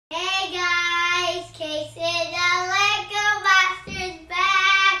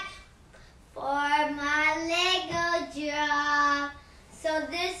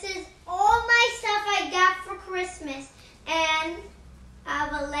Christmas. And I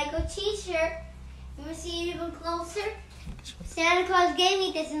have a Lego t-shirt. You want to see it even closer? Santa Claus gave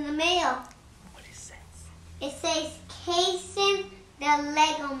me this in the mail. What it says? It says, Kayson, the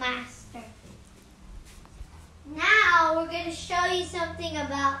Lego Master. Now we're going to show you something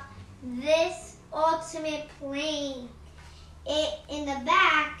about this ultimate plane. In the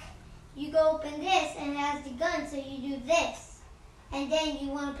back, you go open this and it has the gun, so you do this. And then you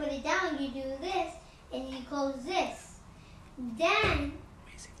want to put it down, you do this, and you close this. Then,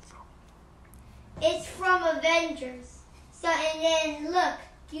 Where's it from? it's from Avengers. So, and then look,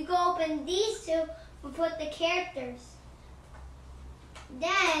 you go open these two, we put the characters.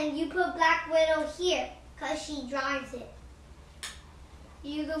 Then you put Black Widow here, because she drives it.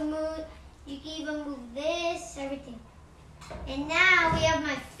 You can even move this, everything. And now we have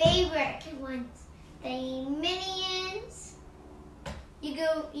my favorite ones, the Minions. You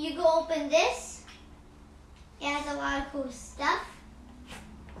go open this. It has a lot of cool stuff.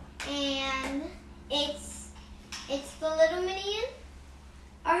 And it's the little Minion.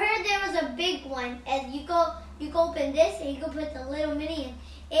 I heard there was a big one, and you go open this and you go put the little Minion.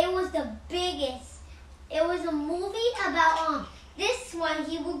 It was the biggest. It was a movie about this one.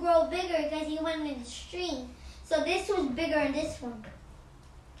 He would grow bigger because he went in the stream. So this was bigger than this one.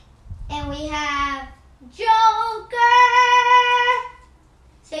 And we have Joker.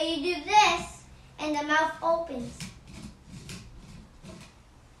 So you do this, and the mouth opens.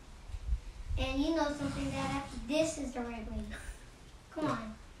 And you know something that this is the right way. Come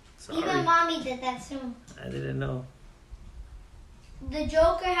on. Sorry. Even Mommy did that too. I didn't know. The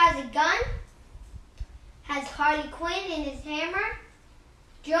Joker has a gun, has Harley Quinn in his hammer,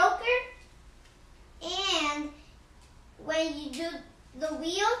 Joker, and when you do the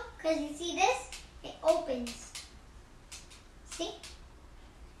wheel, because you see this, it opens. See?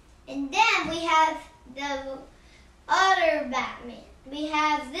 And then we have the other Batman. We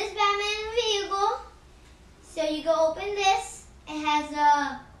have this Batman vehicle. So you go open this. It has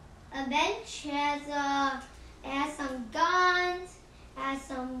a bench. It has some guns. It has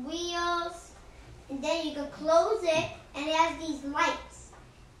some wheels. And then you can close it. And it has these lights.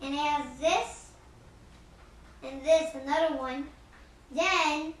 And it has this. And this, another one.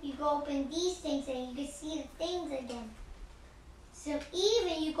 Then you go open these things and you can see the things again. So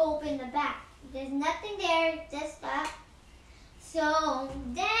even you go open the back. There's nothing there, just that. So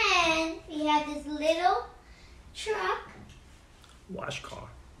then we have this little truck. Wash car.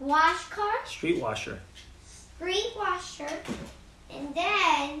 Wash car. Street washer. Street washer. And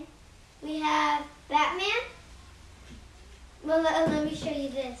then we have Batman. Well, let me show you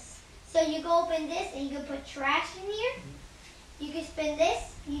this. So you go open this and you can put trash in here. You can spin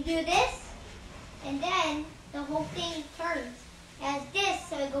this. You do this. And then the whole thing turns. It has this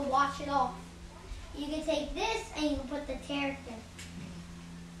so you can wash it off. You can take this and you can put the character.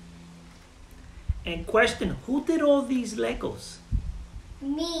 And question, who did all these Legos?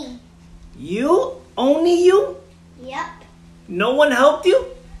 Me. You? Only you? Yep. No one helped you?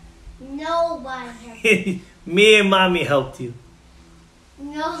 Nobody. Me and Mommy helped you.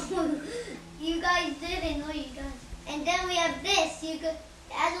 No, you guys didn't. No, you guys. And then we have this. You could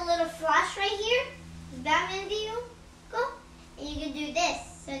add a little flash right here. Batman vehicle. And you can do this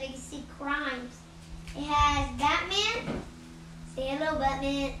so they can see crimes. It has Batman. Say hello,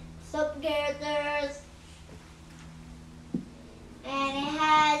 Batman. Sup, characters. And it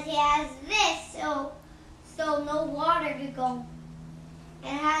has this so no water could go. It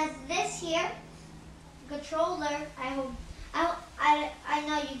has this here controller. I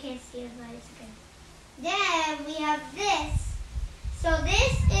know you can't see it, but it's good. Then we have this. So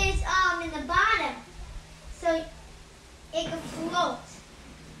this is in the bottom, so it can float.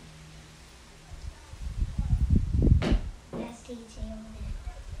 That's DJ over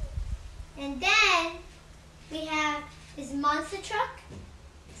there. And then we have this monster truck.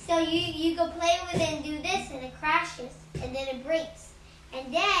 So you go play with it and do this, and it crashes, and then it breaks,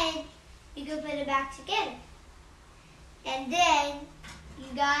 and then you can put it back together. And then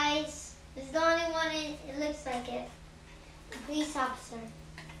you guys, this is the only one it looks like it. The police officer.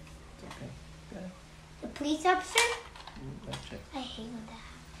 Okay. The police officer? Gotcha. I hate when that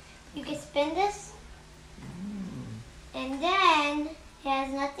happens. You can spin this. And then it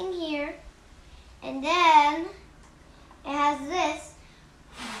has nothing here. And then it has this.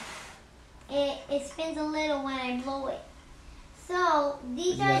 It spins a little when I blow it. So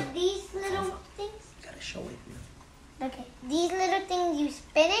these are these little things. You gotta show it. Okay, these little things you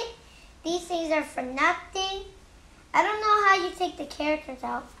spin it. These things are for nothing. I don't know how you take the characters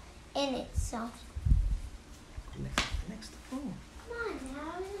out in it, so. Next. Oh, Come on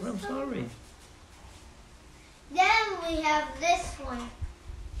now. I'm sorry. Then we have this one.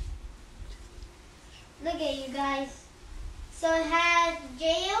 Look at you guys. So it has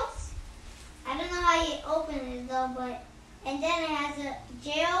jails. I don't know how you open it though, but and then it has a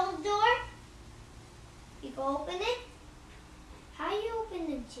jail door. You can open it. How do you open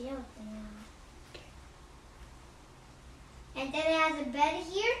the jail thing now? And then it has a bed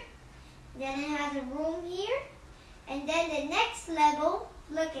here. Then it has a room here. And then the next level,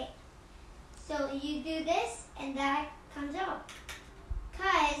 look it. So you do this and that comes out.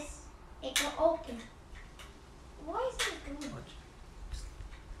 Cause it can open. Why is it doing? Watch.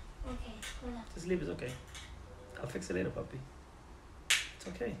 Okay, hold on. Just leave it, okay. I'll fix it later, puppy. It's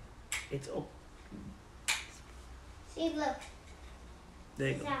okay. It's open. See, look. There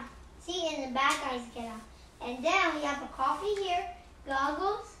you It's go. out. See, and the bad guys get out. And then we have a coffee here,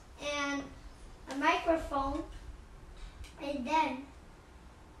 goggles, and a microphone. And then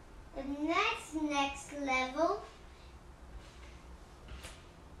the next level.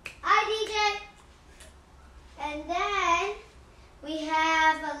 Hi, DJ. And then we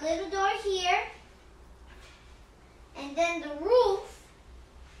have a little door here. And then the roof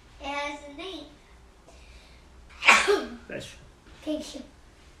has a name. Bless you. Thank you.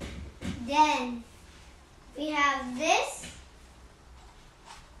 Then we have this.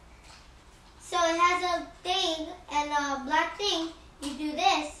 So it has a thing and a black thing. You do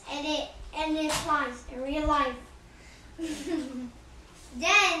this and it flies in real life.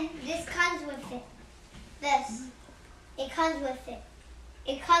 Then this comes with it. This. It comes with it.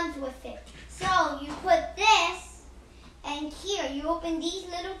 It comes with it. So you put this and here you open these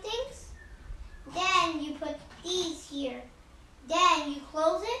little things. Then you put these here. Then you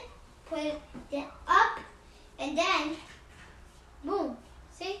close it, put it up, and then boom.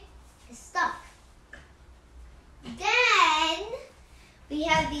 See? It's stuck. Then we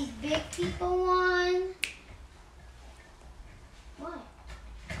have these big people one. What?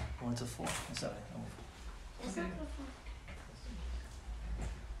 One to four. It's alright. It's not gonna fall.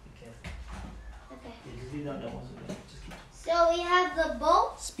 Be careful. Okay. Yeah, just leave that one. Just keep So we have the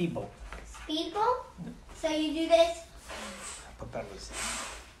boat, speedboat. speedboat. So you do this Propellers.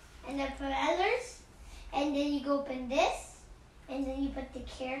 and the propellers, and then you go open this, and then you put the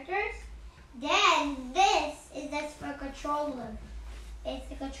characters. Then that's for controller. It's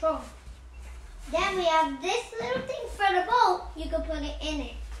the control. Then we have this little thing for the boat. You can put it in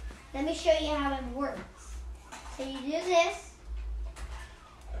it. Let me show you how it works. So you do this.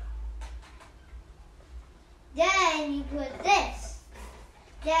 Then you put this.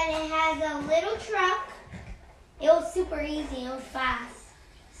 Then it has a little truck. It was super easy. It was fast.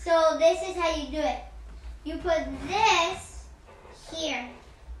 So this is how you do it. You put this here.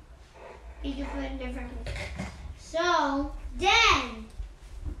 You can put it differently. So then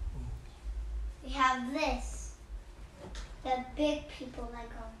we have this. The big people Lego.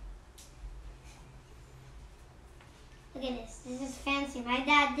 Look at this. This is fancy. My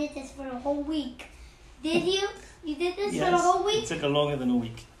dad did this for the whole week. Did you? You did this for the whole week? It took longer than a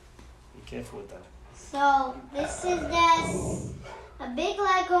week. Be careful with that. So this is just a big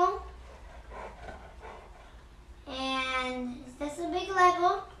Lego. And this is a big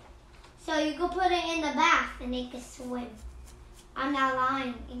Lego. So you can put it in the bath and they can swim. I'm not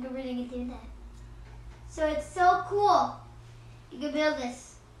lying. You can really do that. So it's so cool. You can build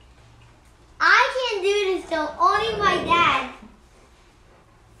this. I can't do this though. Only my dad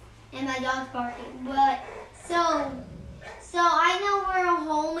and my dog's barking. But so I know we're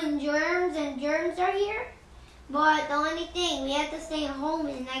home and germs are here. But the only thing, we have to stay at home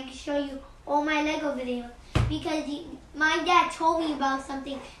and I can show you all my Lego videos. Because my dad told me about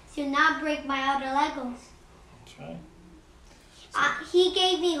something to not break my other Legos. That's right. He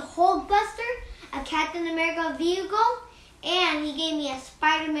gave me a Hulkbuster, a Captain America vehicle, and he gave me a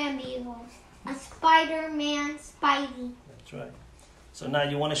Spider-Man vehicle. A Spider-Man Spidey. That's right. So now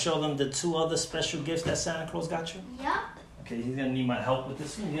you want to show them the two other special gifts that Santa Claus got you? Yup. Okay, he's going to need my help with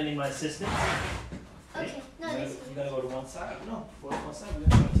this one. He's going to need my assistance. Okay, no, this You're going to go to one side. No, go to one side. We're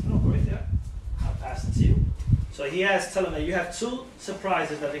going to go right there. I'll pass it to you. So he has, tell him that you have two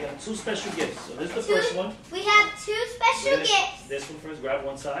surprises that they're going to, two special gifts. So this is the first one. We have two special gifts. This one first, grab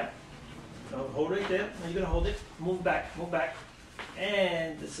one side. No, hold right there. No, you're going to hold it. Move back, move back.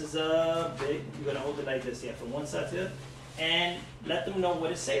 And this is a big, you're going to hold it like this, yeah, from one side to the other. And let them know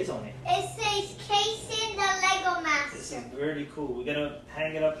what it says on it. It says Kayson the Lego Master. This is really cool. We're going to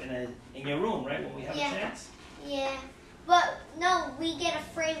hang it up in your room, right, when we have a chance? Yeah. But no, we get a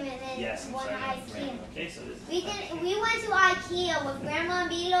frame and then Yes, one IKEA. Okay, so this is We went to IKEA with Grandma and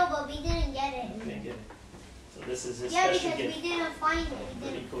Beetle, but we didn't get it. You didn't get it. So this is his Yeah, special because gift. we didn't find it. We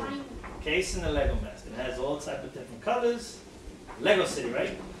Really didn't cool. find it. Kayson the Lego Master. It has all type of different colors. Lego City,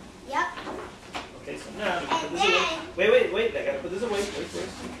 right? Yep. Okay, so now let me put And this away. then- Wait. I gotta put this away. Wait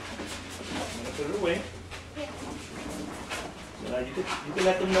first. I'm gonna put it away. So now you can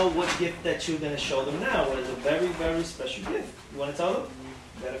let them know what gift that you're gonna show them now. What is a very, very special gift. You wanna tell them?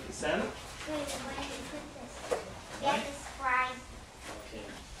 Better for Santa? Wait, where do you put this? Yeah, this fries. Okay.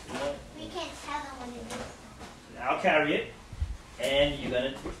 You know, We can't tell them what it is. I'll carry it. And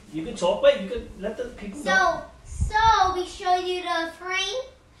you can talk, but you can let the people know. So we showed you the frame,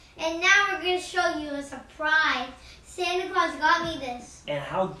 and now we're gonna show you a surprise. Santa Claus got me this. And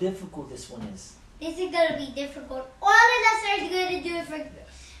how difficult this one is. This is gonna be difficult. All of us are gonna do it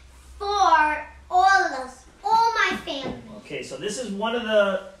for all of us, all my family. Okay, so this is one of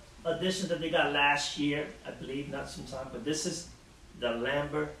the additions that they got last year, I believe, not sometime, but this is the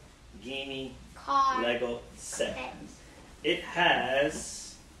Lamborghini Car. Lego set. It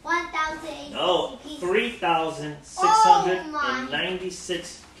has 1,080 pieces.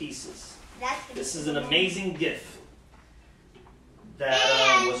 3,696 pieces. That's gonna This be is an cool. amazing gift that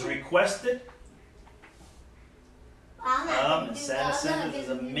And- was requested. I'm not gonna And do Santa that. sent us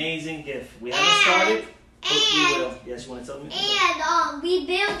an amazing gift. We haven't started, but we will. Yes, you want to tell me? And we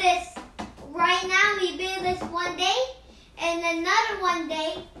build this right now. We build this one day, and another one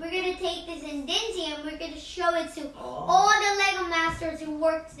day we're gonna take this in Dingy and we're gonna show it to all the Lego masters who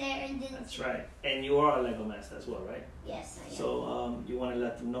worked there in Dingy. That's right. And you are a Lego master as well, right? Yes, I am. So you want to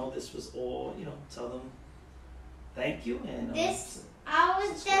let them know this was all, tell them thank you and I'm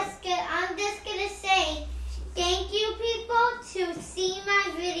just gonna say thank you, people, to see my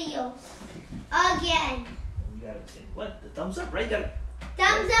videos again. you gotta say what? The thumbs up, right? You gotta,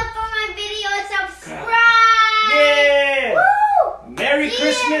 Thumbs up for my video and subscribe. yeah! Woo! Merry Yeah,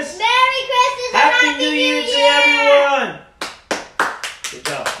 Christmas! Merry Christmas! and Happy New Year to everyone! Good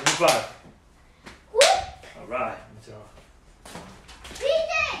job. Give me 5. Woo! All right. Good job.